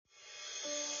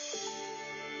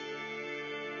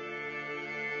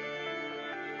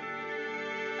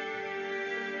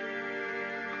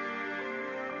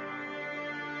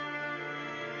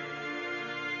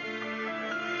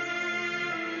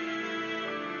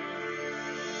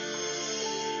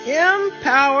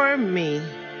Empower me.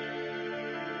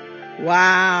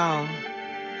 Wow.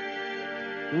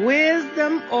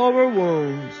 Wisdom over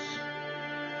wounds.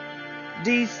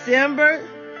 December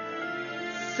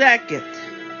 2nd.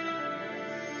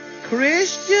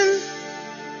 Christian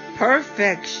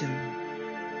perfection.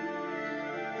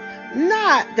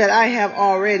 Not that I have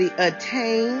already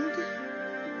attained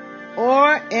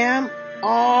or am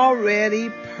already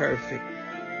perfect.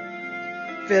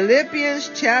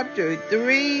 Philippians chapter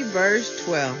 3, verse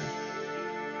 12.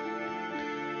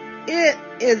 It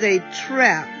is a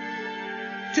trap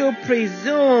to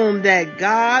presume that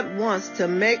God wants to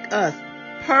make us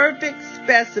perfect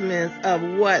specimens of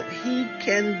what He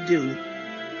can do.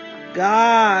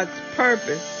 God's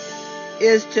purpose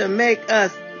is to make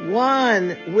us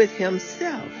one with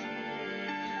Himself.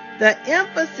 The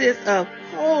emphasis of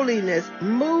holiness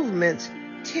movements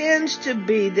tends to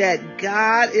be that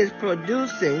God is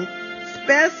producing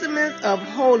specimens of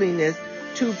holiness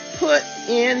to put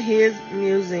in His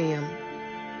museum.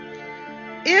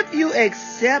 If you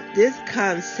accept this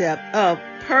concept of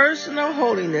personal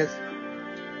holiness,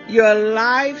 your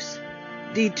life's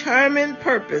determined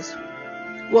purpose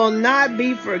will not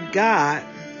be for God,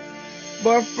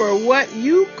 but for what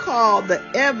you call the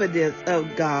evidence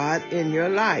of God in your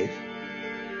life.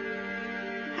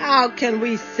 How can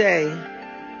we say,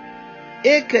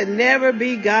 it could never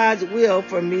be God's will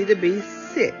for me to be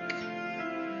sick,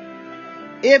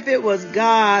 if it was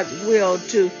God's will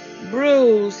to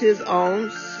bruise His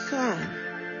own Son?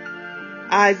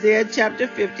 Isaiah chapter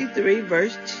 53,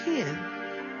 verse 10.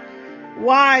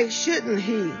 Why shouldn't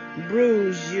He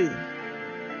bruise you?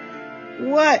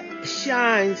 What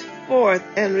shines forth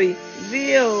and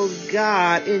reveals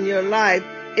God in your life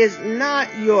is not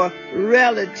your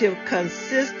relative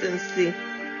consistency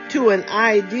to an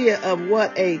idea of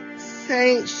what a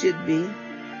saint should be,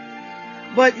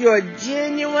 but your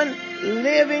genuine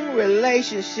living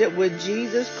relationship with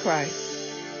Jesus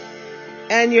Christ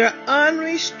and your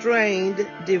unrestrained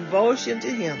devotion to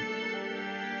Him,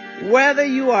 whether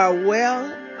you are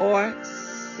well or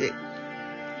sick.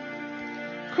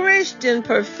 Christian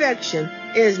perfection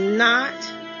is not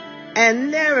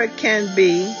and never can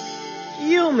be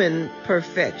human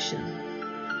perfection.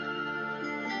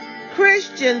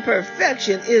 Christian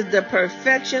perfection is the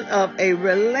perfection of a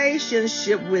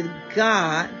relationship with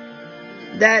God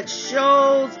that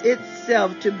shows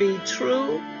itself to be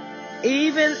true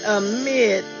even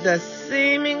amid the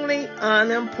seemingly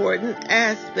unimportant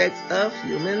aspects of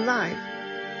human life.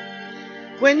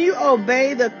 When you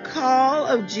obey the call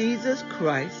of Jesus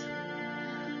Christ,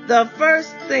 the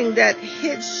first thing that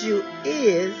hits you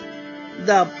is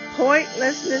the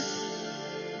pointlessness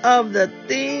of the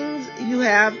things you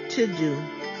have to do.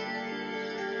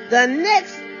 The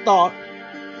next thought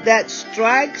that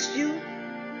strikes you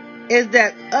is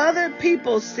that other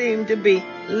people seem to be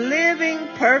living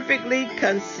perfectly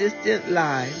consistent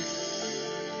lives.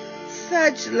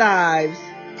 Such lives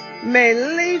may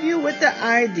leave you with the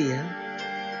idea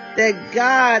that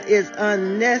God is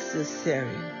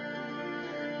unnecessary,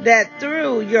 that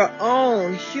through your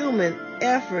own human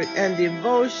effort and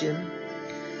devotion,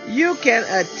 you can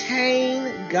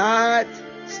attain God's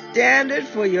standard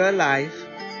for your life.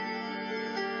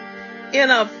 In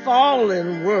a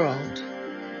fallen world,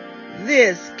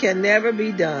 this can never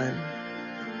be done.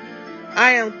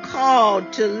 I am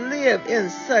called to live in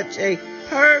such a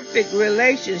perfect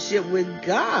relationship with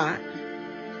God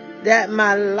that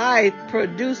my life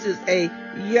produces a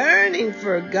yearning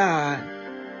for God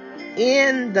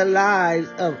in the lives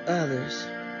of others,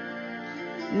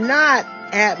 not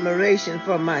admiration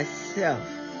for myself.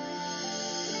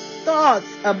 Thoughts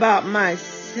about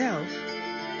myself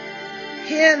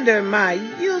hinder my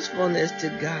usefulness to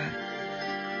God.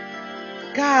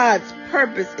 God's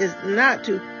purpose is not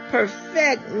to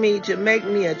perfect me to make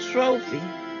me a trophy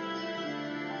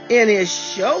in His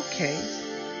showcase.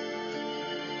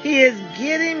 He is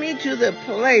getting me to the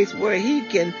place where He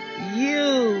can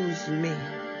use me.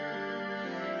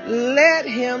 Let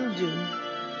Him do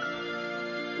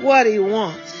what He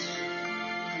wants.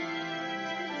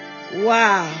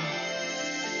 Wow.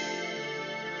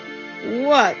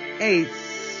 What a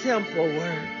simple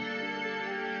word.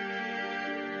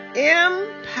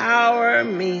 Empower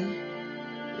me.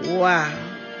 Wow.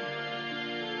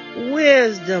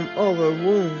 Wisdom over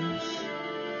wounds.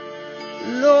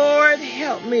 Lord,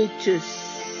 help me to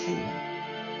see.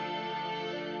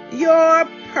 Your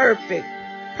perfect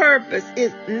purpose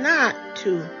is not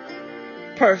to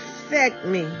perfect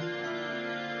me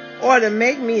or to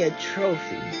make me a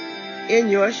trophy in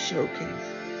your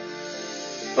showcase,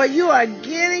 but you are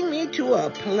getting me to a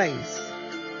place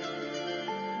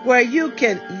where you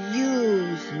can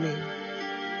use use me.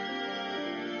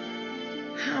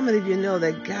 How many of you know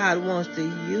that God wants to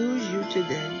use you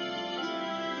today?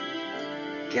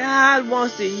 God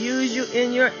wants to use you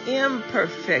in your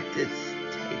imperfected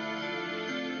state.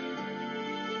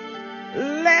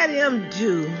 Let Him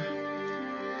do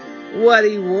what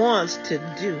He wants to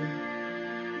do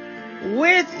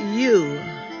with you.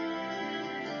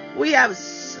 We have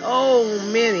so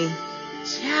many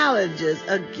challenges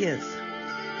against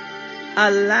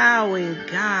allowing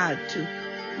God to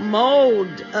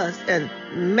mold us and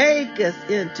make us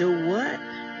into what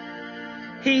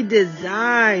He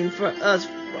designed for us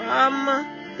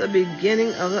from the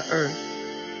beginning of the earth.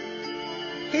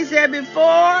 He said,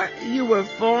 before you were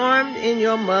formed in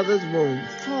your mother's womb,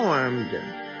 formed,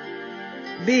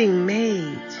 being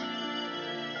made.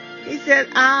 He said,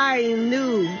 I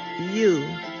knew you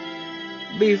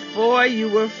before you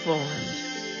were formed.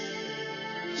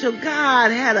 So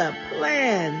God had a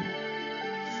plan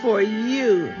for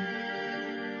you.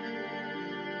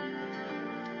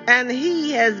 And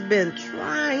He has been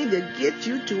trying to get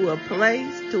you to a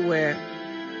place to where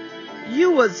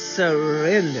you would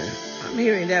surrender. I'm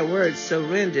hearing that word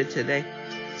surrender today.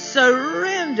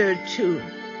 Surrender to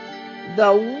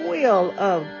the will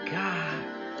of God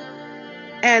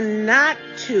and not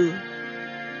to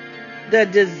the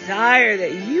desire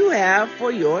that you have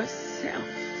for yourself.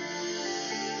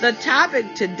 The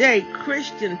topic today,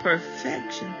 Christian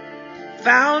perfection,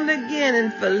 found again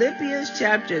in Philippians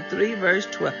chapter 3, verse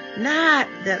 12. Not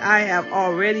that I have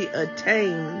already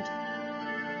attained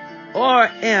or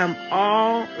am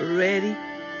already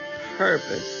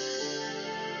perfect.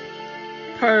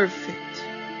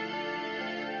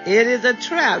 It is a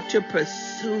trap to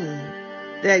presume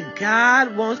that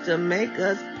God wants to make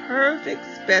us perfect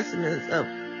specimens of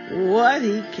what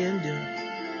He can do.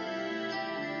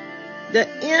 The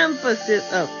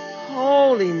emphasis of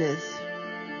holiness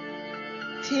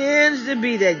tends to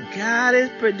be that God is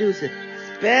producing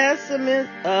specimens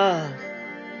of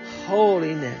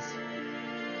holiness.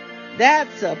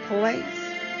 That's a place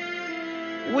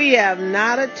we have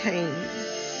not attained.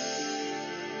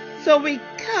 So we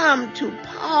come to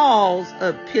Paul's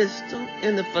epistle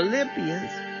in the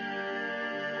Philippians.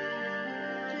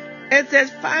 It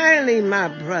says, finally, my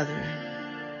brethren,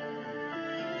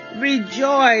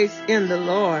 rejoice in the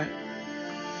Lord.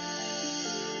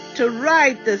 To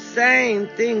write the same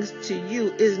things to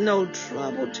you is no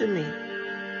trouble to me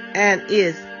and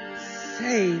is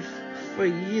safe for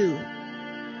you.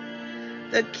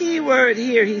 The key word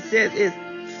here, he says, is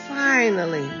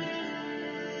finally.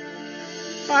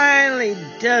 Finally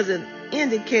doesn't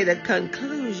indicate a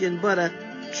conclusion, but a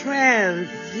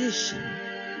transition.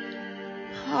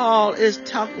 Paul is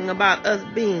talking about us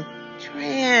being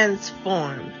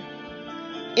transformed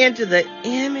into the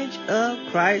image of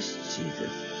Christ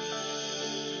Jesus.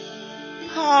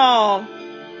 Paul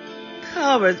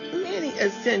covers many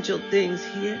essential things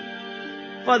here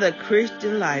for the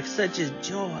Christian life, such as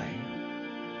joy,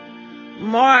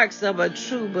 marks of a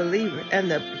true believer, and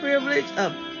the privilege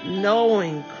of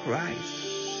knowing Christ.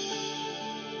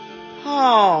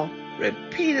 Paul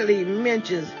repeatedly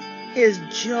mentions his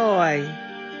joy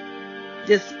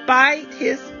despite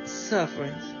his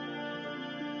sufferings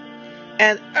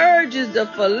and urges the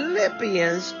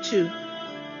Philippians to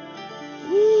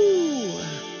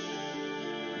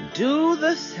do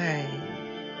the same.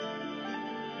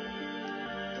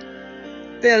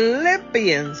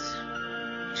 Philippians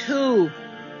 2,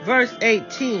 verse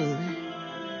 18.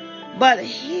 But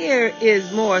here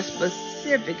is more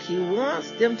specific. He wants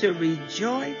them to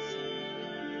rejoice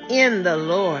in the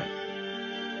Lord.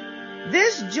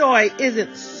 This joy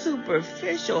isn't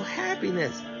superficial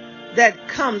happiness that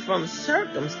comes from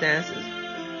circumstances,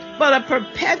 but a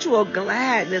perpetual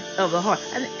gladness of the heart,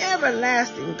 an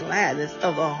everlasting gladness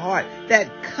of the heart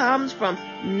that comes from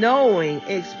knowing,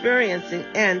 experiencing,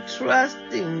 and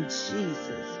trusting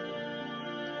Jesus.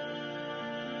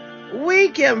 We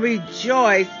can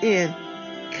rejoice in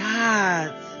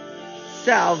God's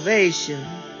salvation.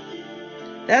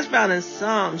 That's found in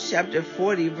Psalms chapter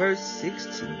 40, verse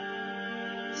 16,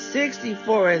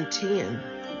 64 and 10,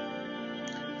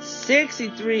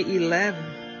 63, 11,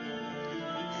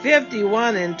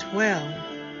 51 and 12.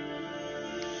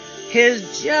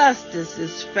 His justice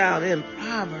is found in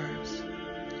Proverbs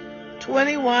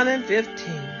 21 and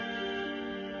 15.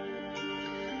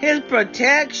 His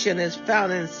protection is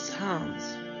found in Psalms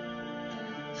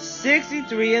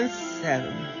 63 and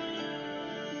 7.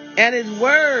 And His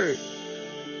word,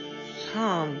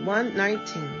 Psalm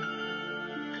 119,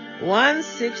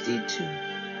 162,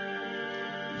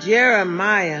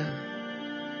 Jeremiah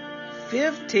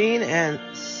 15 and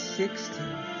 16,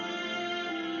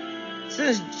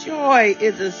 Since joy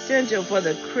is essential for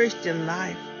the Christian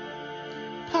life,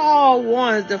 Paul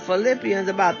warns the Philippians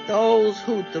about those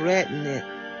who threaten it.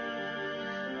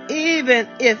 Even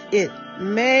if it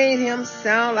made him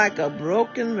sound like a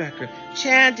broken record,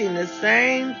 chanting the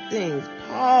same things,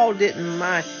 Paul didn't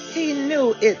mind. He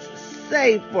knew it's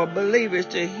safe for believers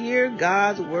to hear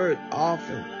God's word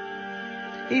often.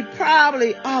 He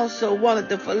probably also wanted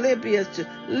the Philippians to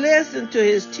listen to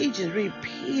his teachings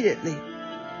repeatedly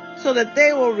so that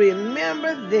they will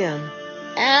remember them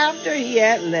after he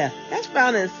had left. That's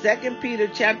found in 2 Peter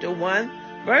chapter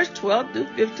 1, verse 12 through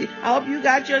 15. I hope you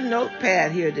got your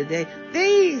notepad here today.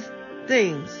 These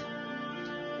things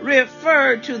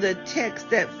refer to the text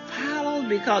that follows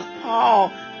because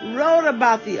Paul wrote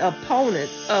about the opponent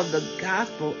of the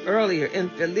gospel earlier in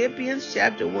Philippians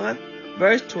chapter 1,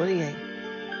 verse 28.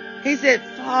 He said,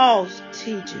 false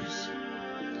teachers,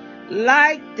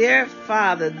 like their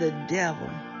father, the devil,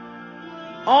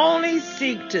 only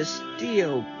seek to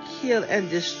steal, kill, and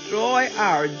destroy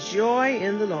our joy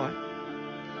in the Lord.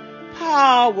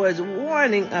 Paul was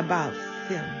warning about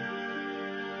them.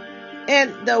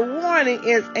 And the warning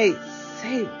is a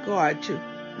safeguard to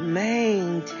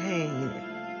maintain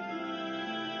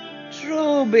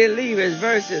true believers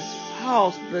versus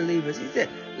false believers. He said,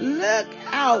 look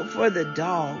out for the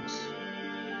dogs.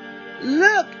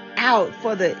 Look out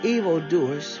for the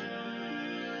evildoers.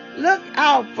 Look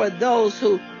out for those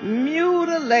who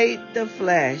mutilate the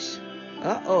flesh.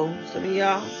 Some of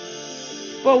y'all.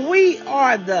 For we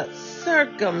are the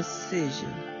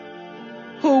circumcision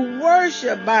who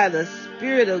worship by the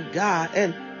Spirit of God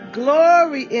and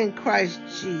glory in Christ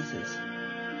Jesus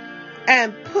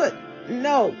and put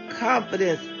no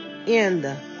confidence in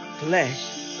the flesh.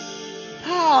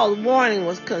 Paul's warning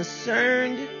was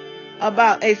concerned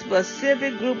about a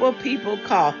specific group of people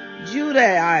called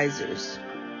Judaizers,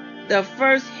 the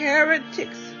first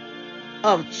heretics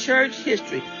of church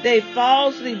history. They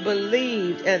falsely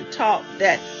believed and taught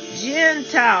that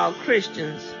Gentile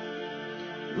Christians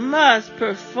must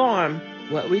perform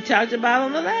what we talked about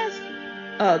on the last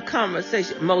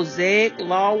conversation, Mosaic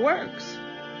law works,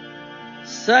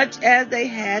 such as they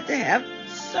had to have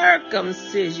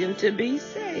circumcision to be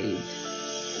saved.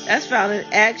 That's found in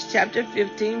Acts chapter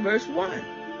 15, verse 1.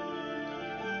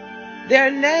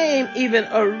 Their name even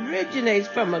originates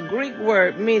from a Greek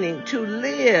word meaning to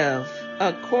live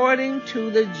according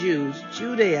to the Jews,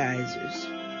 Judaizers.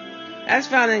 That's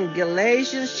found in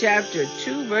Galatians chapter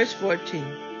 2, verse 14.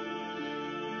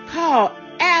 Paul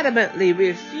adamantly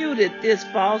refuted this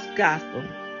false gospel,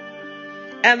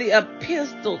 and the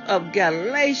epistle of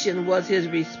Galatians was his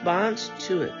response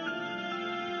to it.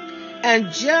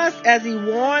 And just as he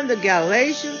warned the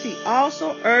Galatians, he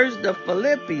also urged the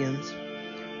Philippians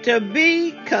to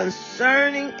be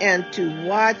concerning and to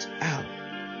watch out.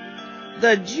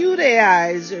 The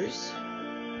Judaizers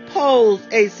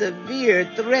posed a severe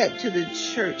threat to the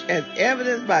church, as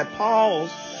evidenced by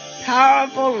Paul's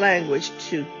powerful language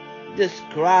to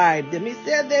describe them. He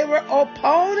said they were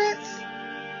opponents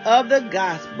of the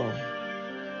gospel,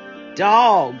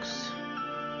 dogs.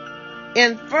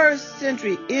 In first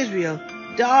century Israel,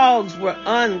 dogs were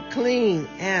unclean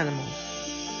animals.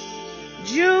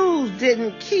 Jews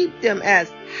didn't keep them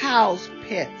as house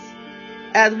pets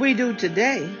as we do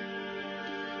today.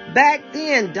 Back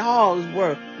then, dogs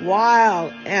were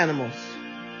wild animals,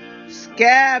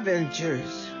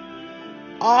 scavengers,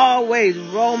 always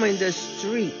roaming the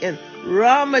street and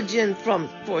rummaging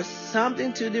for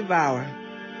something to devour.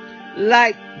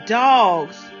 Like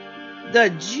dogs, the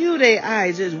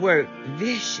Judaizers were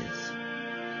vicious.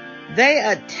 They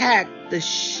attacked the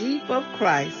sheep of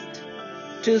Christ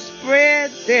to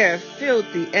spread their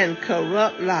filthy and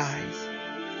corrupt lies.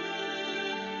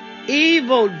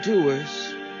 Evildoers.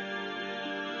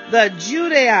 The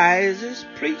Judaizers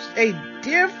preached a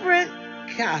different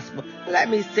gospel. Let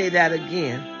me say that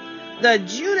again. The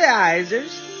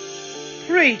Judaizers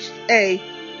preached a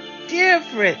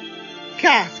different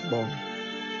gospel.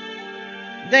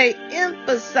 They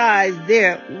emphasized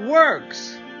their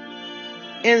works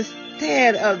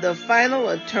instead of the final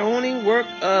atoning work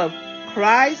of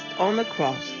Christ on the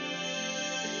cross.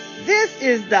 This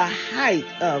is the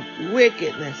height of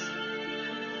wickedness.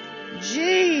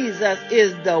 Jesus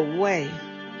is the way,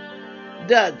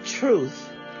 the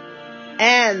truth,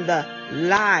 and the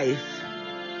life.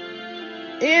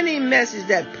 Any message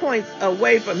that points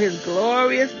away from his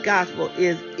glorious gospel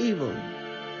is evil,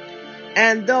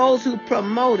 and those who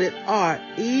promote it are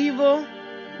evil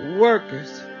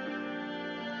workers.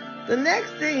 The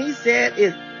next thing he said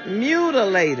is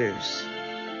mutilators.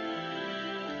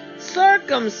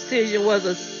 Circumcision was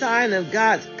a sign of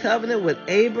God's covenant with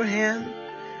Abraham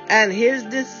and his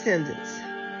descendants,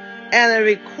 and a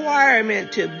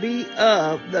requirement to be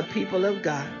of the people of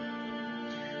God.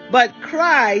 But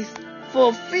Christ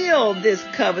fulfilled this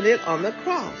covenant on the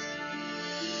cross,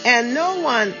 and no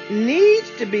one needs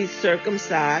to be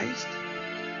circumcised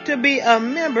to be a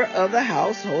member of the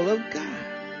household of God.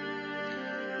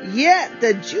 Yet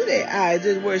the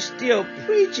Judaizers were still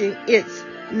preaching its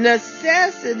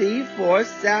necessity for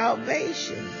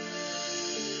salvation.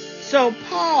 So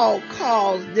Paul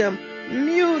calls them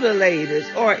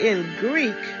mutilators, or in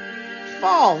Greek,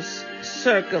 false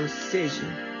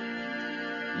circumcision.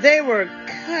 They were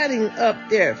cutting up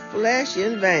their flesh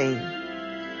in vain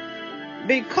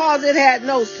because it had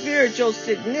no spiritual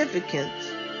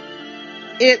significance.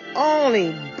 It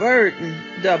only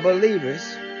burdened the believers.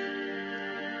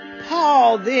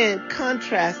 Paul then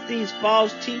contrasts these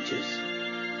false teachers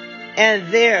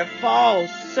and their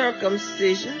false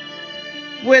circumcision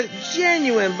with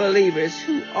genuine believers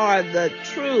who are the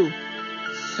true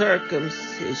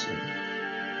circumcision.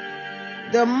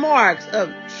 The marks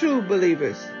of true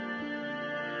believers.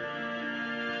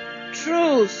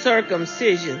 True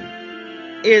circumcision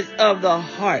is of the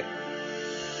heart.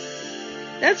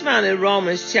 That's found in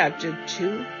Romans chapter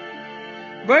 2,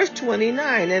 verse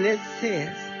 29, and it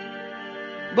says,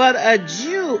 "But a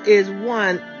Jew is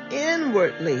one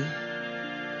inwardly,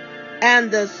 and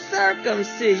the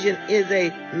circumcision is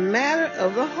a matter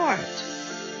of the heart,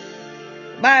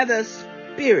 by the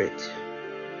Spirit,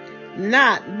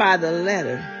 not by the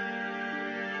letter."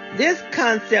 This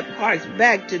concept harks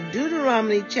back to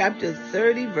Deuteronomy chapter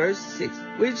 30, verse 6,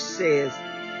 which says,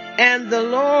 "And the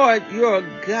Lord your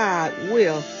God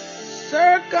will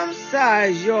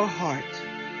circumcise your heart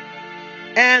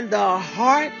and the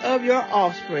heart of your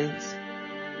offsprings,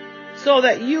 so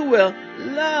that you will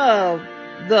love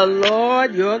the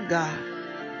Lord your God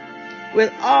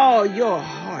with all your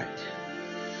heart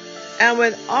and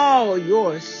with all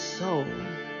your soul,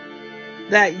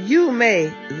 that you may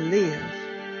live."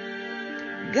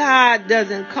 God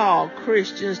doesn't call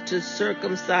Christians to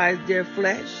circumcise their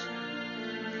flesh,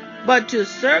 but to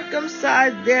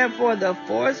circumcise therefore the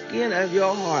foreskin of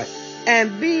your heart,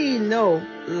 and be no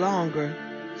longer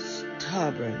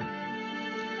stubborn.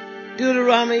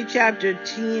 Deuteronomy chapter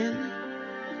 10,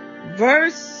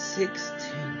 verse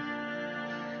 16.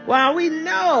 While we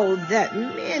know that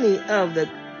many of the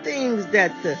things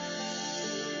that the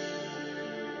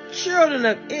children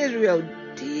of Israel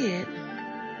did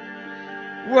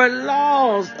were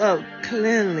laws of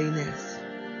cleanliness,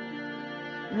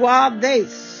 while they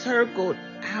circled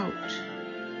out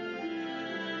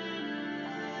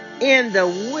in the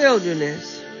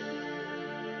wilderness,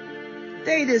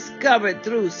 they discovered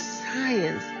through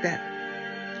science that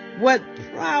what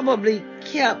probably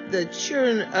kept the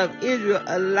children of Israel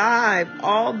alive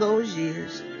all those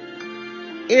years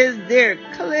is their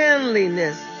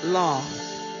cleanliness laws.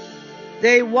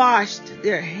 They washed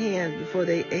their hands before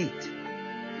they ate.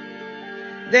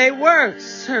 They were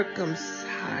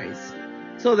circumcised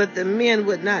so that the men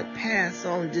would not pass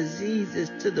on diseases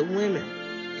to the women.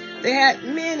 They had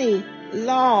many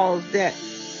laws that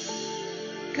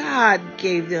God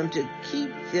gave them to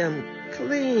keep them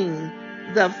clean,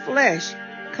 the flesh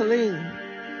clean.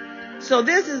 So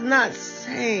this is not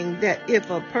saying that if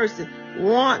a person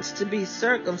wants to be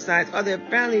circumcised or their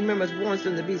family members wants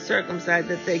them to be circumcised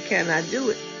that they cannot do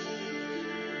it.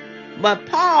 But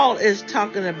Paul is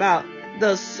talking about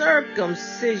the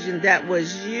circumcision that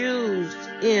was used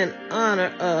in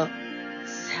honor of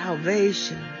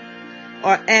salvation,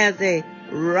 or as a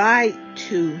right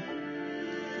to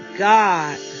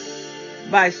God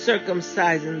by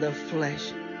circumcising the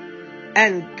flesh.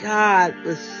 And God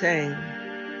was saying,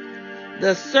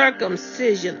 the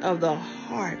circumcision of the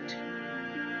heart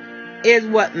is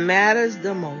what matters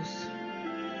the most.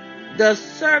 The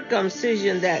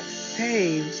circumcision that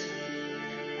saves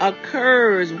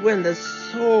occurs when the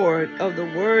sword of the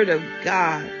Word of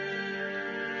God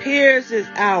pierces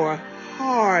our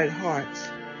hard hearts.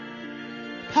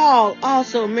 Paul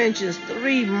also mentions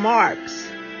 3 marks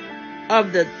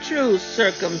of the true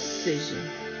circumcision.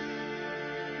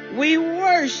 We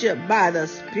worship by the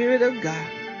Spirit of God.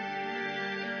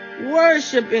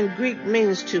 Worship in Greek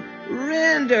means to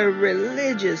render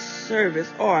religious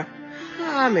service or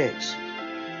homage.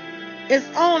 It's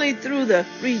only through the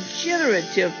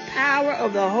regenerative power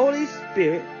of the Holy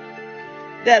Spirit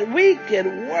that we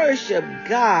can worship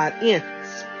God in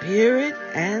spirit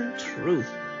and truth.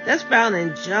 That's found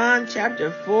in John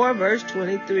chapter 4, verse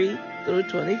 23 through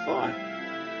 24.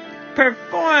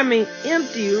 Performing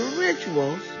empty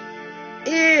rituals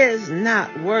is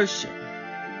not worship,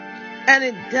 and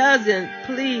it doesn't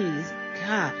please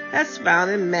God. That's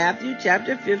found in Matthew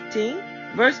chapter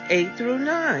 15, verse 8 through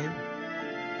 9.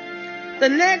 The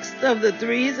next of the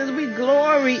three is we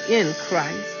glory in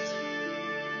Christ.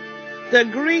 The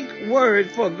Greek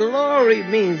word for glory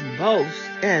means boast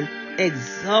and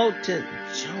exultant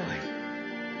joy.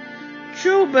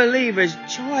 True believers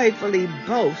joyfully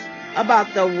boast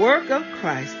about the work of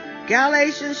Christ.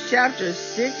 Galatians chapter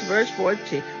 6, verse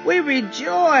 14. We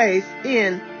rejoice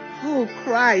in who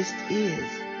Christ is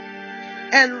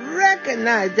and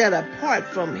recognize that apart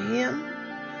from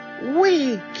him,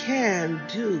 we can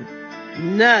do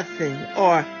nothing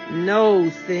or no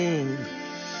thing.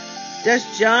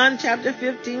 That's John chapter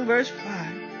 15, verse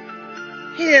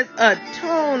 5. His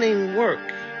atoning work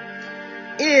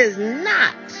is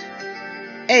not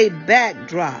a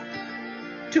backdrop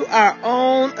to our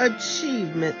own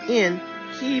achievement in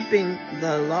keeping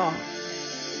the law.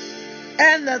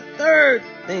 And the third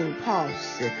thing Paul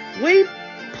said, we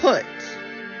put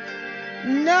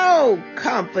no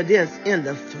confidence in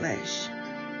the flesh.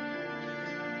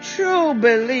 True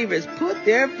believers put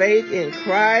their faith in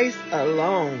Christ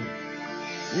alone,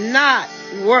 not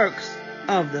works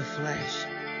of the flesh.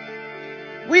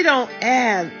 We don't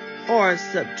add or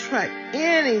subtract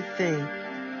anything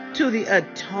to the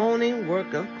atoning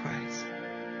work of Christ.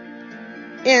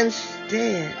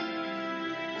 Instead,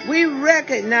 we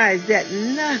recognize that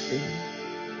nothing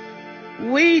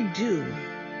we do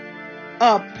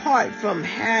apart from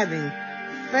having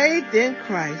faith in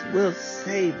Christ will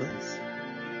save us.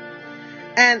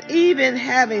 And even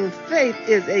having faith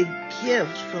is a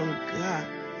gift from God.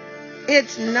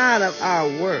 It's not of our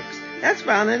works. That's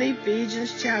found in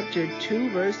Ephesians chapter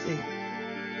 2, verse 8.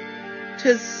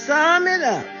 To sum it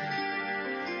up,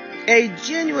 a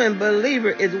genuine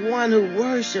believer is one who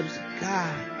worships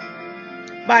God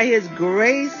by his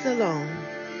grace alone,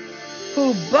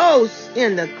 who boasts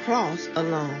in the cross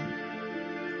alone,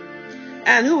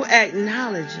 and who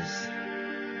acknowledges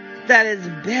that his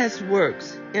best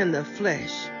works in the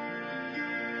flesh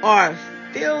are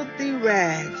filthy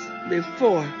rags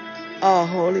before a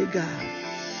holy God.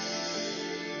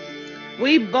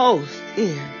 We boast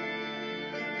in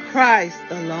Christ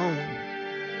alone.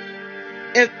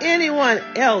 If anyone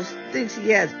else thinks he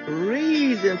has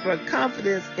reason for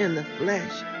confidence in the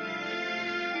flesh,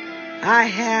 I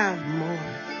have more.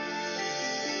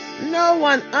 No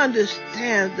one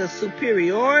understands the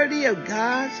superiority of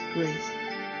God's grace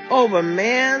over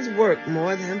man's work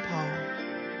more than Paul.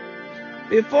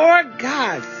 Before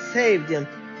God saved him,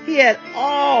 he had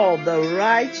all the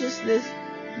righteousness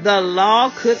the law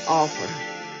could offer,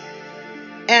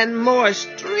 and more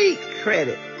street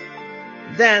credit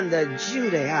than the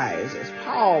Judaizers.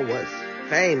 Paul was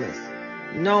famous,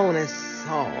 known as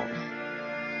Saul.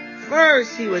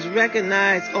 First, he was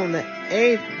recognized on the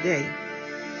 8th day.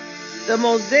 The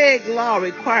Mosaic law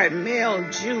required male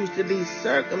Jews to be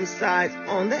circumcised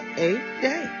on the 8th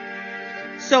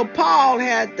day. So Paul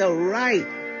had the right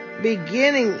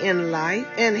beginning in life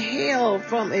and hailed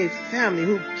from a family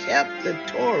who kept the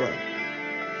Torah.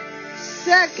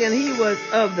 Second, he was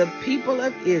of the people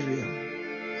of Israel.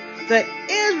 The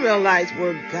Israelites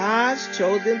were God's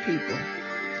chosen people,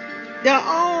 the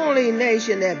only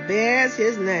nation that bears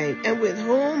his name and with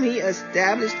whom he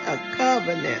established a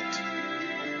covenant.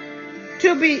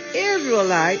 To be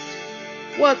Israelite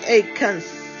was a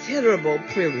considerable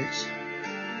privilege.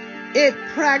 It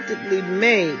practically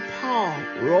made Paul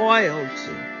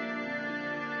royalty.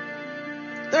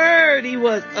 Third, he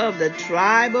was of the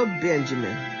tribe of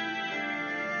Benjamin.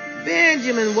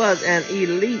 Benjamin was an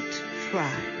elite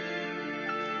tribe.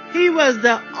 He was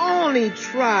the only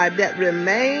tribe that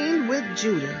remained with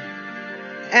Judah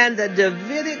and the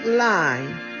Davidic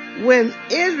line when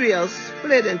Israel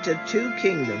split into two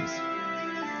kingdoms.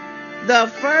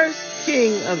 The first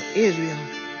king of Israel,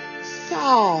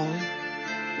 Saul,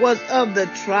 was of the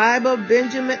tribe of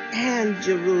Benjamin and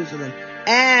Jerusalem,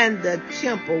 and the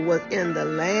temple was in the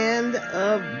land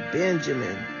of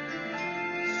Benjamin.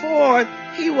 Fourth,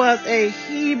 he was a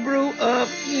Hebrew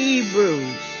of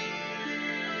Hebrews.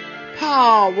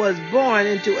 Paul was born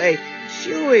into a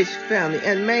Jewish family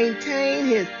and maintained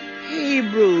his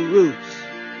Hebrew roots.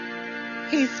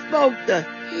 He spoke the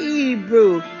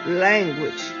Hebrew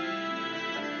language.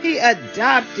 He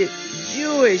adopted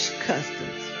Jewish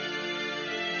customs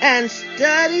and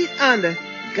studied under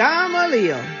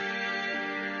Gamaliel,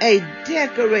 a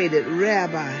decorated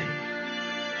rabbi.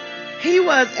 He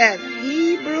was as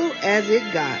Hebrew as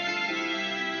it got.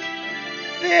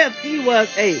 Fifth, he was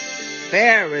a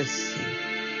Pharisee.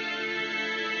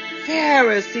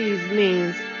 Pharisees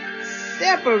means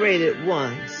separated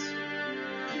ones.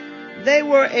 They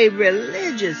were a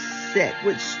religious sect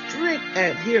with strict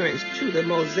adherence to the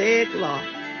Mosaic law.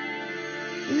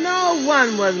 No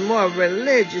one was more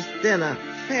religious than a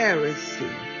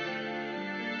Pharisee.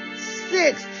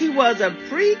 Sixth, he was a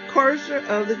precursor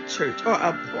of the church, or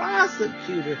a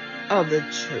prosecutor of the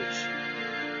church.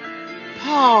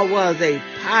 Paul was a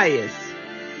pious,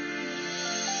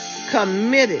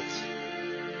 committed,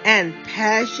 and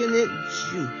passionate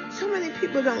Jew. So many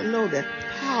people don't know that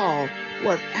Paul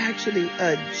was actually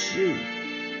a Jew.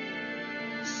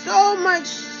 So much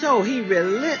so, he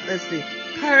relentlessly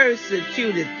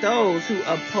persecuted those who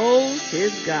opposed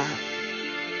his God.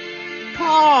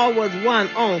 Paul was one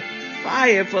on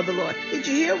fire for the Lord. Did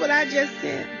you hear what I just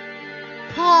said?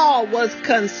 Paul was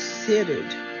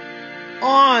considered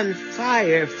on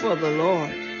fire for the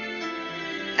Lord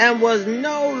and was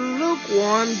no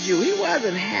lukewarm Jew. He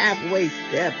wasn't halfway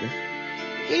stepping.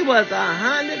 He was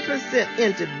 100%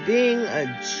 into being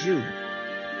a Jew.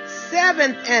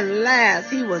 Seventh and last,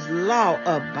 he was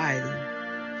law-abiding.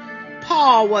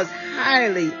 Paul was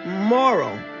highly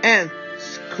moral and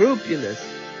scrupulous.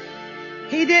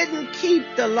 He didn't keep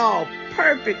the law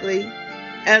perfectly,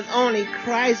 as only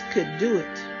Christ could do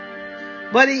it,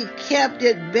 but he kept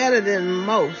it better than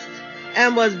most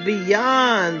and was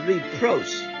beyond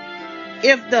reproach.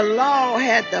 If the law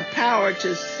had the power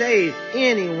to save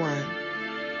anyone,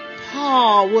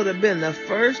 Paul would have been the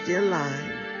first in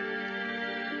line.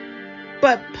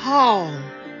 But Paul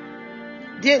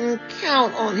didn't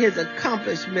count on his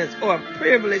accomplishments or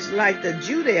privilege like the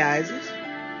Judaizers.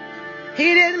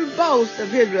 He didn't boast of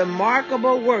his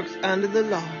remarkable works under the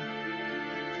law.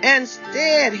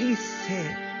 Instead, he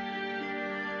said,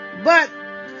 "But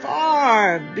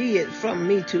far be it from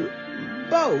me to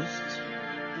boast,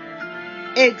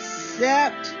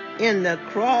 except in the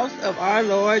cross of our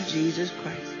Lord Jesus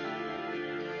Christ,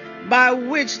 by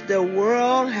which the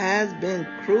world has been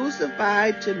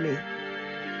crucified to me,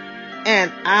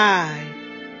 and I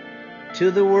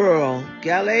to the world."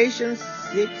 Galatians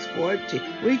 6:14.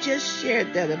 We just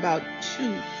shared that about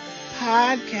 2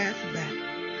 podcasts back.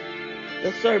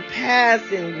 The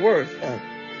surpassing worth of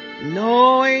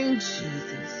knowing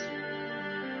Jesus.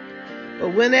 But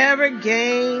whatever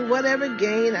gain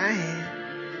I had,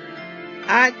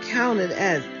 I counted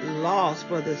as loss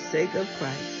for the sake of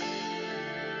Christ.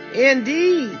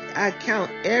 Indeed, I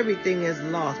count everything as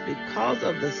loss because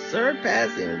of the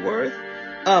surpassing worth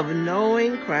of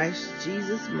knowing Christ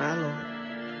Jesus my Lord.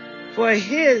 For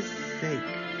his sake,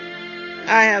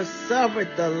 I have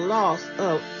suffered the loss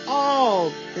of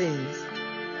all things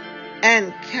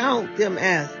and count them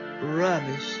as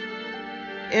rubbish,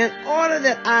 in order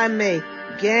that I may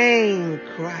gain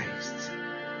Christ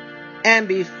and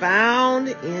be found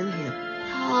in him.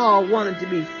 Paul wanted to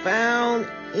be found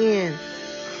in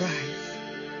Christ.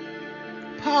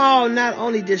 Paul not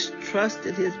only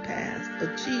distrusted his past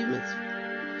achievements,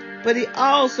 but he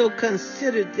also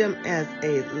considered them as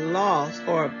a loss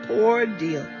or a poor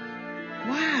deal.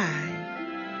 Why?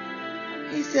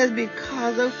 He says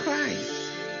because of Christ.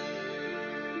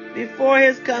 Before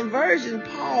his conversion,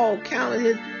 Paul counted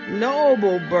his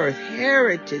noble birth,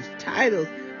 heritage, titles,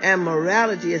 and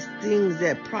morality as things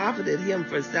that profited him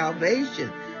for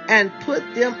salvation and put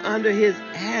them under his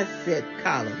asset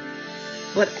column.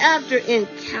 But after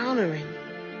encountering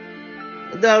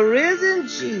the risen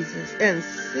Jesus and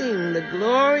seeing the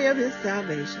glory of his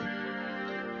salvation,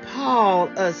 Paul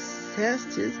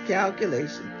assessed his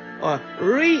calculation, or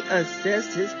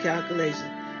reassessed his calculation.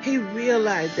 He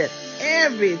realized that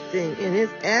everything in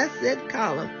his asset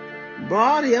column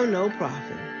brought him no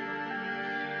profit.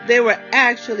 They were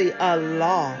actually a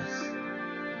loss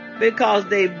because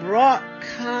they brought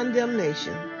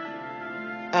condemnation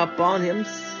upon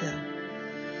himself.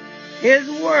 His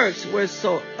works were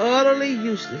so utterly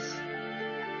useless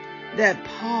that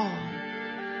Paul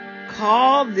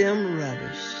called them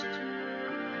rubbish.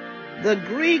 The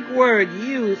Greek word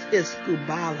used is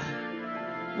skubala,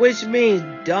 which means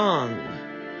dung,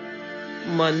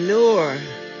 manure,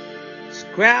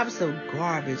 scraps of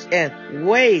garbage, and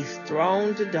waste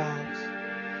thrown to dogs.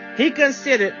 He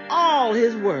considered all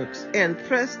his works and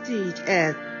prestige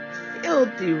as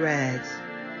filthy rags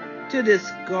to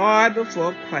discard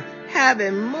before Christ.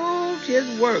 Having moved his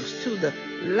works to the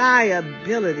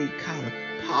liability column,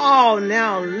 Paul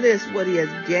now lists what he has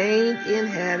gained in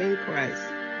having Christ,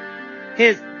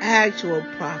 his actual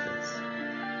profits.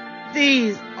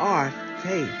 These are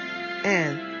faith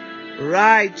and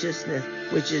righteousness,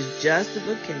 which is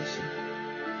justification,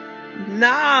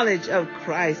 knowledge of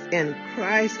Christ and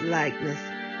Christ-likeness,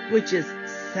 which is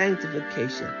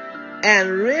sanctification,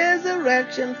 and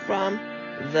resurrection from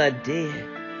the dead,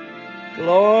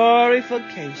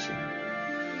 glorification.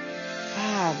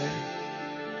 Father,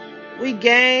 we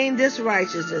gain this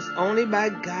righteousness only by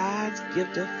God's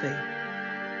gift of faith,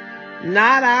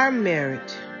 not our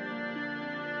merit.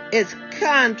 It's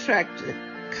contrary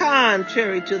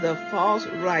to the false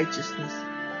righteousness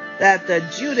that the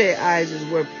Judaizers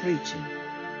were preaching,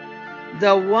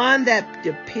 the one that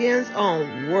depends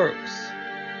on works.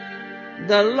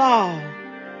 The law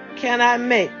cannot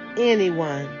make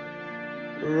anyone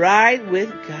right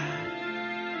with God.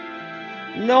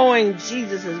 Knowing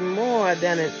Jesus is more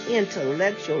than an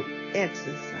intellectual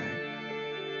exercise.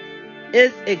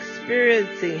 It's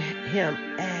experiencing him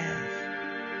as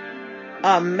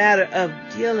a matter of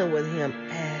dealing with him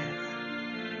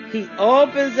as he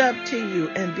opens up to you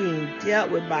and being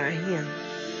dealt with by him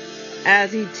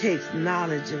as he takes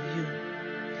knowledge of you.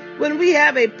 When we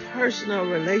have a personal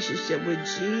relationship with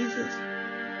Jesus,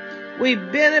 we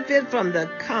benefit from the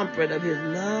comfort of his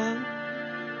love,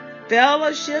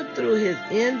 fellowship through his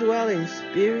indwelling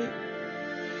spirit,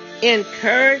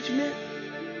 encouragement,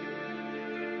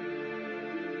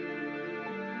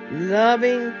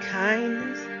 loving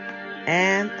kindness,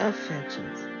 and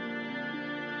affections.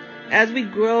 As we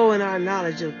grow in our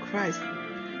knowledge of Christ,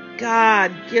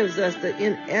 God gives us the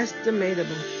inestimable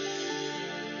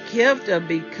gift of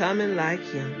becoming like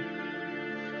him.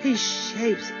 He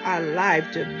shapes our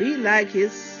life to be like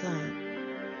his Son,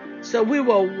 so we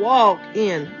will walk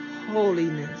in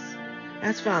holiness.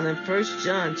 That's found in 1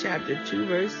 John chapter 2,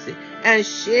 verse 6. And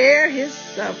share his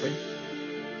suffering.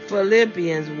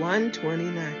 Philippians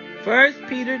 1:29. 1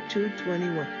 Peter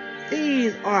 2:21.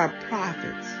 These are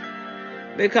prophets,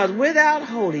 because without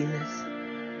holiness,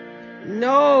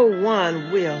 no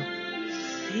one will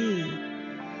see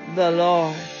the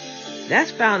Lord.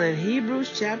 That's found in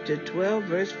Hebrews chapter 12,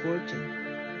 verse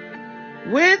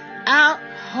 14. Without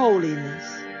holiness,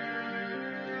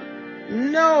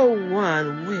 no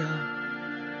one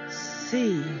will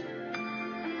see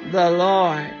the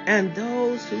Lord, and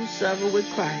those who suffer with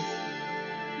Christ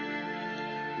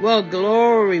will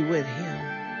glory with him.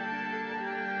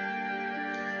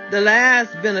 The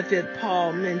last benefit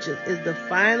Paul mentions is the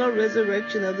final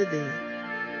resurrection of the dead.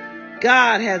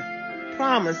 God has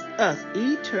promised us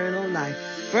eternal life.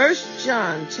 1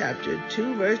 John chapter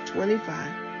 2, verse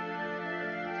 25.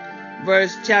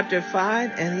 Verse chapter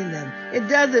 5 and 11. It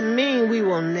doesn't mean we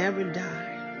will never die.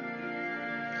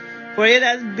 For it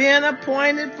has been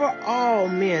appointed for all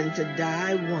men to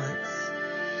die once.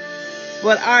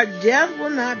 But our death will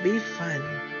not be final.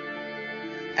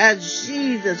 As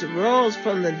Jesus rose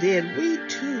from the dead, we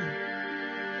too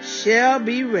shall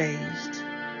be raised.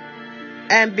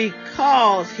 And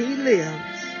because he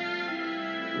lives,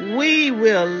 we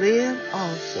will live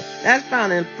also. That's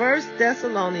found in 1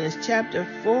 Thessalonians chapter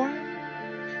 4,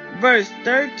 verse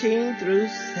 13 through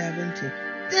 17.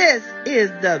 This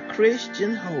is the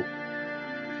Christian hope.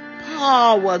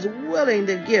 Paul was willing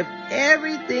to give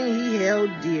everything he held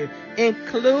dear,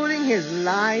 including his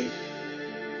life,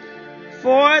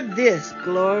 for this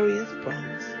glorious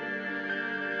promise.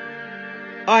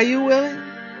 Are you willing?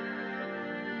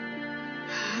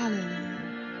 Hallelujah.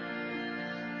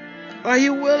 Are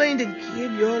you willing to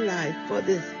give your life for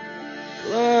this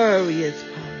glorious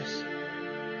promise?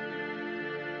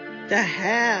 To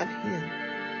have him,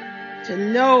 to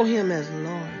know him as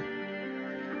Lord,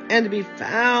 and to be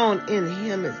found in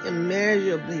him is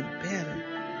immeasurably better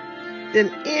than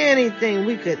anything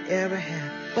we could ever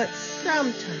have. But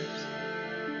sometimes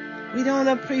we don't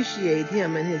appreciate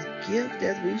him and his gift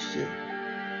as we should.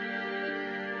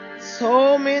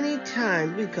 So many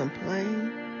times we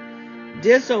complain,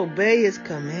 disobey his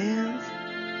commands.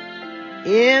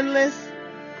 Endless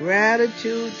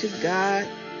gratitude to God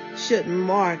should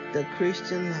mark the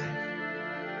Christian life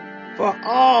for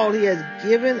all he has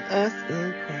given us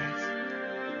in Christ.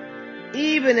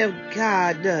 Even if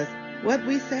God does what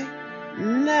we say,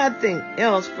 nothing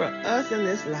else for us in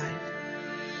this life,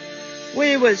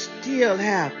 we would still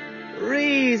have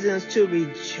reasons to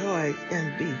rejoice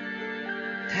and be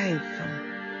thankful.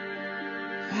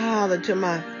 Father, to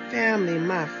my family,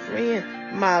 my friends,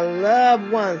 my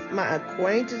loved ones, my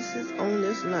acquaintances on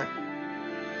this night,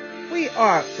 we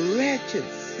are wretched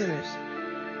sinners,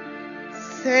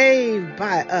 saved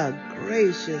by a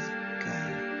gracious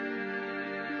God.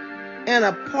 And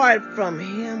apart from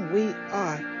him, we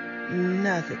are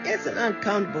nothing. It's an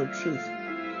uncomfortable truth,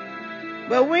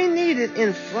 but we need it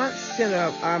in front center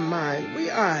of our mind. We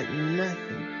are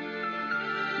nothing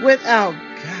without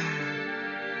God.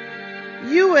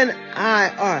 You and I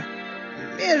are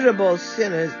miserable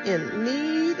sinners in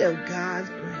need of God's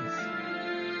grace,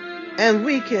 and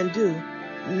we can do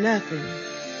nothing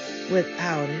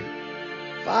without it.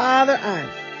 Father, I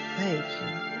thank you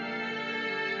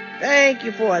Thank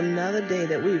you for another day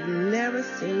that we've never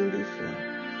seen before.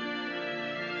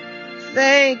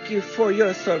 Thank you for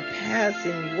your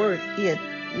surpassing worth in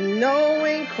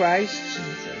knowing Christ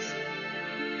Jesus.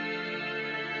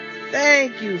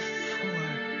 Thank you for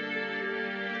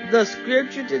the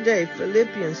scripture today,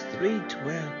 Philippians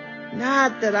 3:12.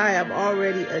 Not that I have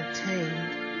already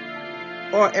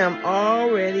attained or am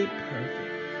already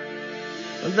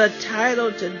perfect. The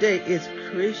title today is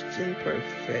Christian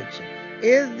Perfection.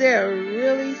 Is there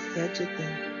really such a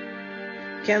thing?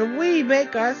 Can we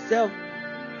make ourselves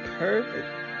perfect?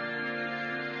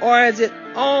 Or is it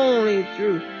only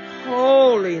through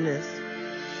holiness,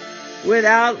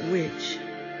 without which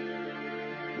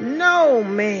no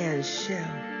man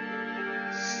shall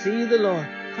see the Lord?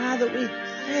 Father, we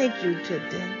thank you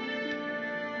today.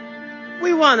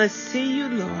 We want to see you,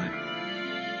 Lord,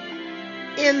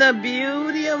 in the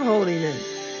beauty of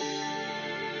holiness.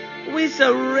 We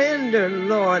surrender,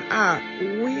 Lord, our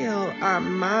will, our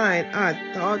mind, our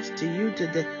thoughts to you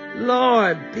today.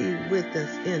 Lord, be with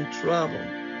us in trouble.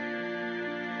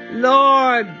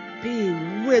 Lord, be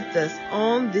with us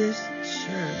on this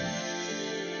journey.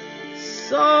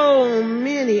 So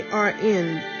many are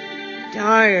in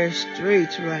dire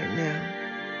straits right now.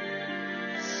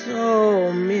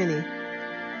 So many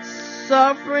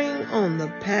suffering on the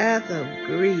path of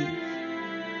grief.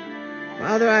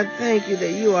 Father, I thank you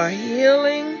that you are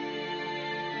healing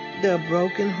the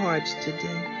broken hearts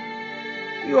today.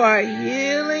 You are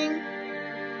healing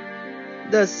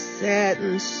the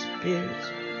saddened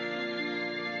spirits.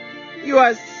 You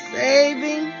are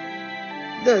saving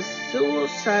the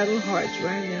suicidal hearts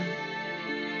right now.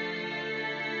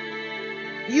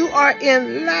 You are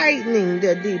enlightening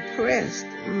the depressed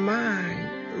mind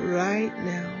right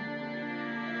now.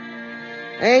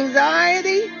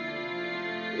 Anxiety,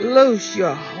 loose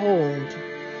your hold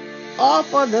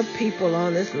off of the people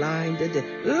on this line today.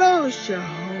 Loose your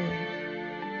hold.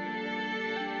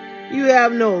 You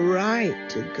have no right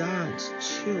to God's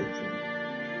children.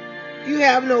 You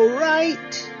have no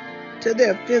right to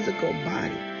their physical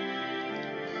body.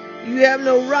 You have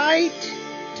no right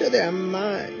to their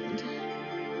mind.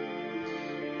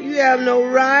 You have no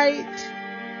right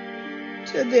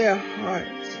to their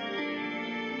hearts.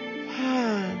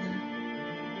 Father,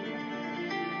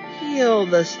 heal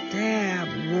the stab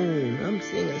wound. I'm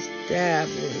seeing a stab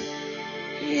wound.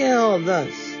 Heal the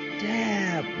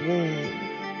stab wound.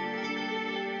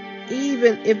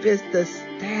 Even if it's the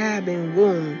stabbing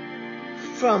wound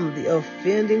from the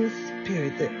offending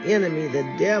spirit, the enemy, the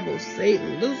devil,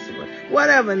 Satan, Lucifer,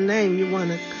 whatever name you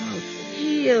want to call it.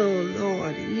 Heal,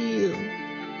 Lord, heal.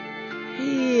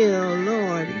 Heal,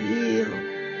 Lord, heal.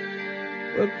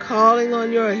 We're calling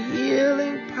on your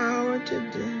healing power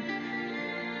today.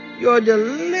 Your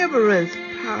deliverance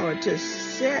power to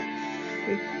set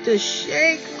free, to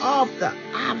shake off the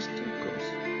obstacles,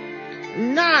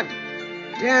 knock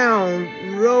down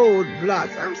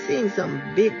roadblocks. I'm seeing some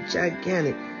big,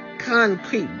 gigantic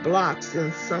concrete blocks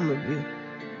in some of you.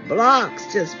 Blocks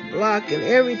just blocking.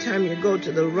 Every time you go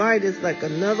to the right, it's like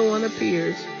another one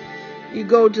appears. You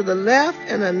go to the left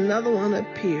and another one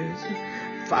appears.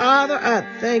 Father, I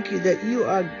thank you that you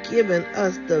are giving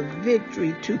us the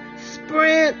victory to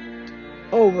sprint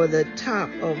over the top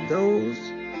of those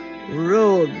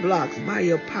roadblocks by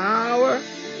your power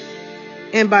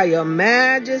and by your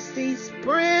majesty.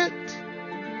 Sprint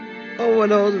over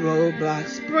those roadblocks.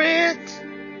 Sprint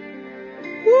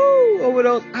over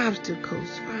those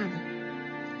obstacles, Father.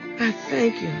 I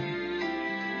thank you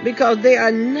because they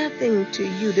are nothing to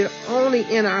you. They're only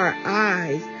in our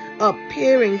eyes,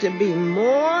 appearing to be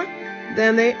more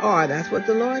than they are. That's what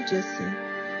the Lord just said.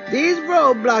 These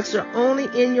roadblocks are only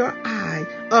in your eyes,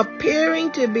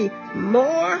 appearing to be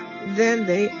more than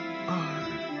they are.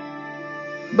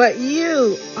 But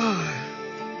you are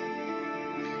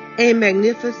a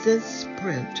magnificent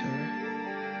sprinter.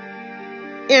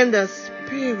 In the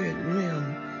spirit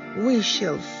realm, we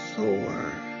shall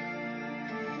soar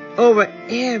over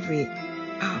every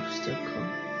obstacle.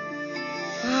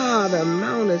 Father,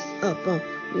 mount us up on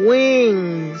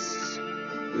wings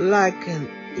like an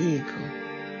eagle.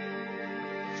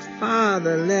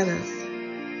 Father, let us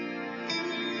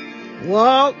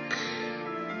walk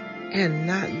and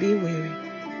not be weary.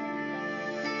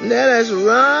 Let us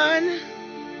run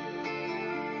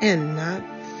and not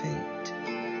faint.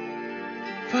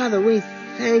 Father, we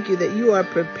thank you that you are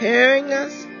preparing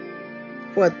us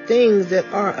for things that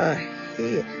are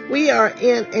ahead. We are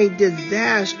in a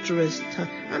disastrous time.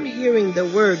 I'm hearing the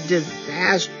word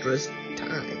disastrous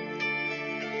time.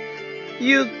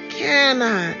 You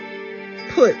cannot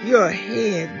put your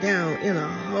head down in a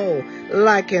hole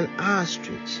like an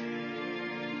ostrich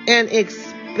and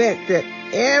expect that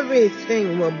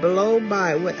everything will blow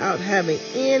by without having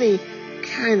any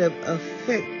kind of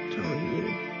effect on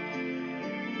you.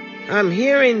 I'm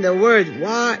hearing the word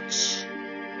watch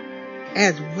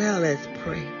as well as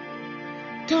pray.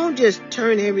 Don't just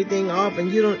turn everything off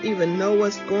and you don't even know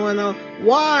what's going on.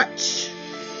 Watch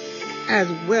as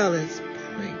well as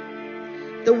pray.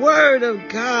 The word of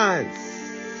God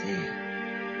said,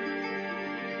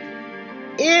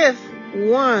 if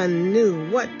one knew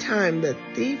what time the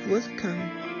thief was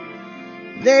coming,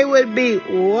 they would be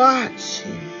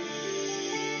watching,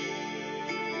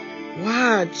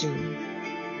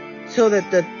 so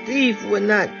that the thief would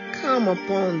not come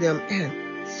upon them and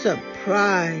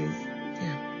surprise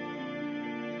them.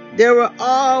 There were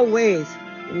always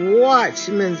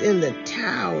watchmen in the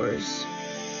towers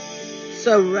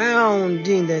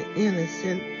surrounding the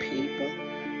innocent people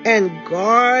and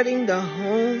guarding the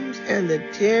homes and the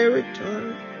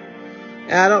territory.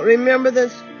 I don't remember the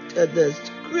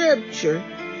scripture,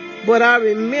 but I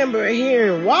remember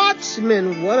hearing,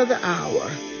 watchmen, what of the hour?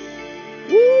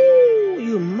 Woo!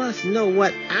 You must know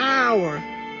what hour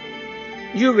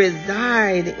you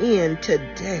reside in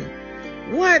today.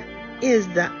 What is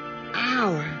the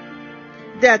hour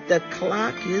that the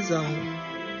clock is on?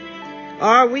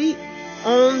 Are we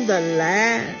on the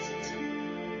last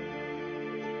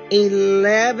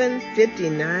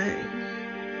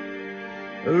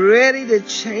 11:59, ready to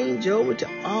change over to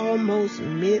almost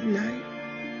midnight?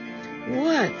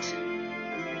 What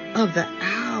of the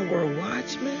hour,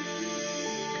 watchman?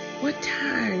 What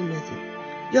time is it?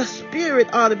 Your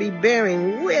spirit ought to be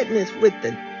bearing witness with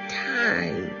the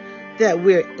time that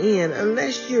we're in,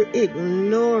 unless you're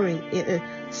ignoring it and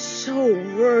so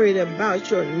worried about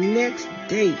your next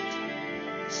date,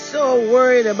 so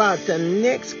worried about the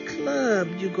next club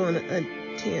you're going to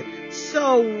attend,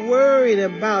 so worried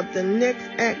about the next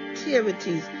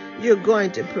activities you're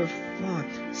going to perform,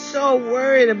 so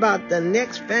worried about the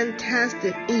next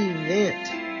fantastic event.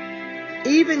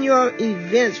 Even your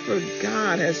events for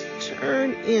God has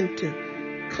turned into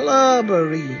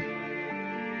clubbery.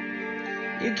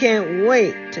 You can't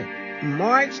wait to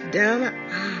march down the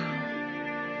aisle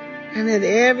and let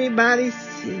everybody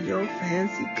see your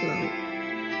fancy clothes.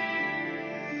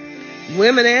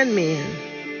 Women and men.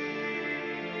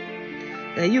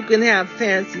 Now you can have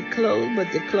fancy clothes, but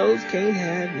the clothes can't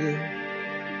have you.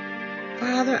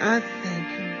 Father, I thank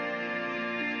you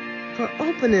for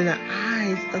opening the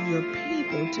eyes of your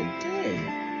people today.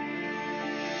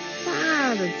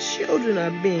 Father, children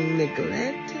are being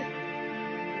neglected.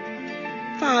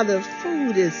 Father,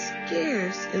 food is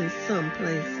scarce in some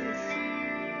places.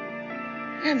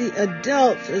 And the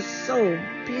adults are so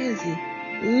busy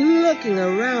looking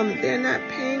around that they're not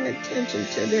paying attention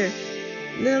to their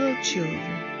little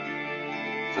children.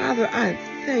 Father, I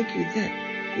thank you that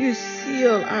you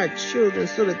seal our children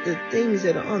so that the things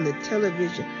that are on the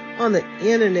television, on the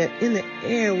internet, in the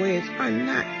airwaves are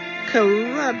not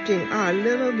corrupting our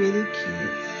little bitty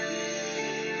kids.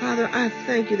 Father, I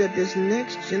thank you that this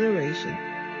next generation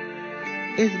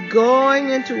is going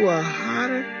into a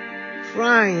hotter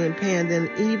frying pan than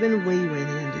even we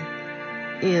went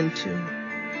into.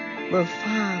 But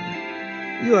Father,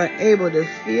 you are able to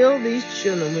fill these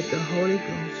children with the Holy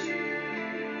Ghost.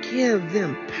 Give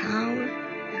them power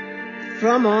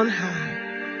from on high.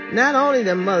 Not only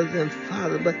the mothers and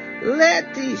fathers, but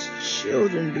let these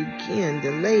children begin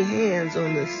to lay hands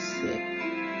on the sick.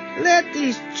 Let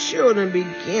these children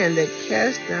begin to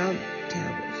cast out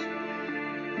devils.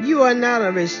 You are not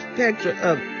a respecter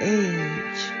of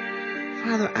age.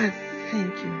 Father, I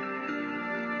thank you.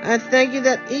 I thank you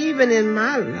that even in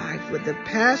my life with the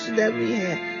pastor that we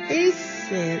had, he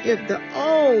said, if the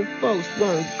old folks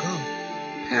won't go,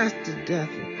 Pastor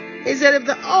Duffy, he said, if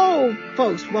the old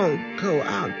folks won't go,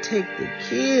 I'll take the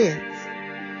kids.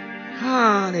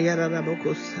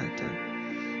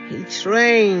 He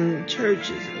trained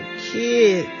churches of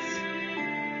kids.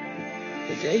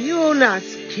 He said, you're not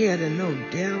scared of no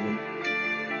devil.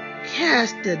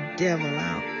 Cast the devil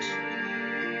out.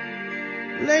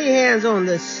 Lay hands on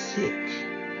the sick.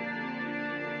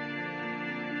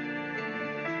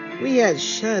 We had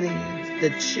shut-ins. The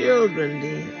children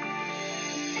did.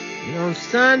 And on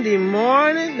Sunday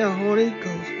morning, the Holy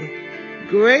Ghost would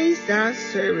grace our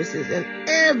services. And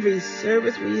every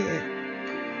service we had,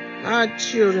 our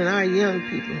children, our young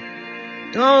people,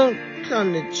 don't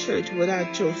come to church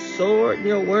without your sword and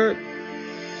your word.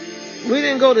 We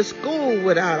didn't go to school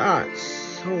without our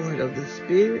sword of the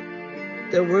Spirit,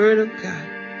 the Word of God,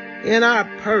 in our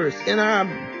purse, in our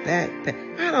backpack.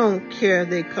 I don't care if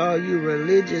they call you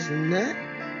religious nut.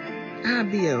 I'll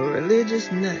be a religious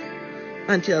nut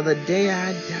until the day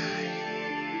I die.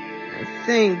 I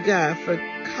thank God for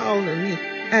calling me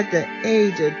at the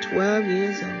age of 12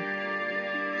 years old.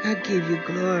 I give you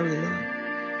glory, Lord.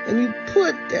 And you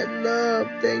put that love,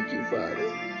 thank you, Father.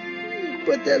 You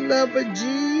put that love for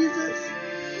Jesus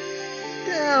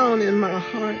down in my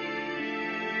heart.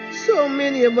 So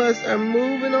many of us are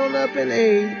moving on up in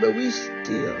age, but we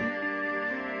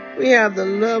have the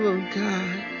love of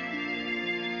God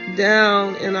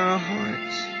down in our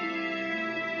hearts.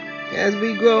 As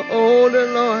we grow older,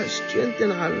 Lord,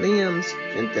 strengthen our limbs,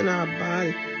 strengthen our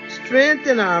body,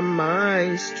 strengthen our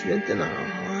minds, strengthen our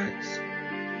hearts.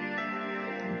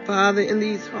 Father, in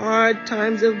these hard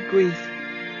times of grief,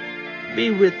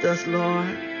 be with us,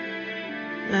 Lord.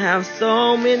 I have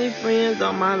so many friends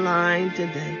on my line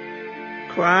today,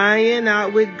 crying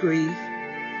out with grief,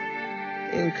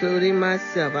 including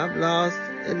myself. I've lost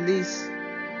at least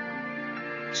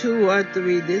 2 or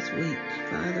 3 this week.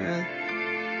 Father,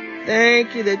 I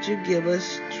thank you that you give us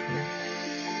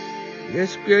strength. Your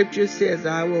scripture says,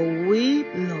 I will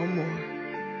weep no more.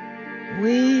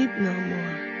 Weep no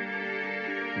more.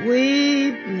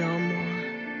 Weep no more.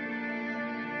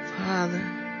 Father,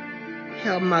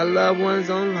 help my loved ones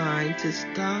online to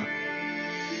stop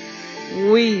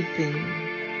weeping.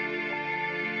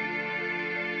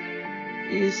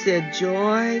 You said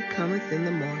joy cometh in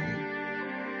the morning.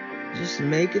 Just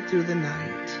make it through the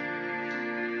night.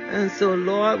 And so,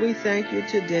 Lord, we thank you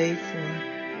today for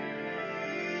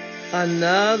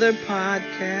another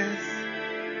podcast.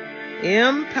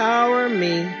 Empower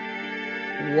me.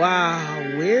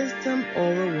 Wow, wisdom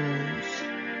over wounds.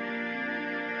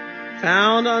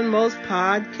 Found on most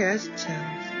podcast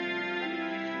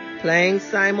channels. Playing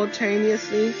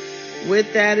simultaneously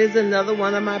with that is another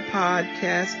one of my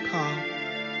podcasts called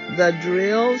The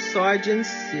Drill Sergeant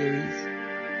Series,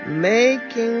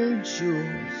 Making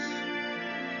Jewels.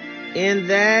 In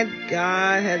that,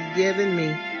 God has given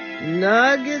me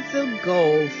nuggets of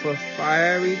gold for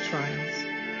fiery trials.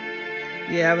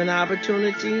 You have an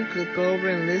opportunity, click over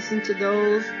and listen to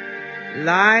those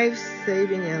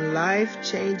life-saving and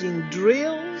life-changing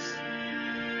drills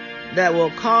that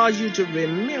will cause you to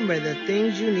remember the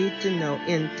things you need to know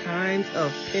in times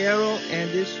of peril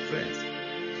and distress.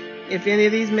 If any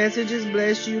of these messages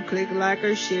bless you, click like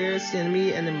or share, send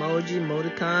me an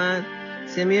emoticon,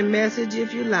 send me a message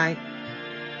if you like.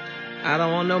 I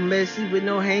don't want no message with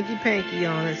no hanky-panky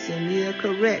on it. Send me a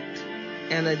correct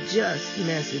and a just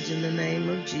message in the name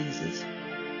of Jesus.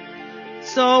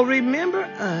 So remember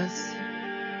us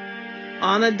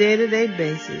on a day-to-day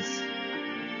basis,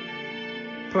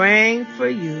 praying for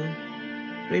you.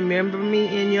 Remember me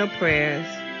in your prayers.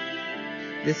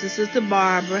 This is Sister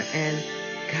Barbara, and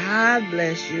God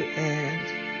bless you, and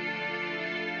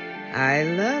I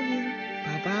love you.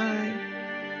 Bye-bye.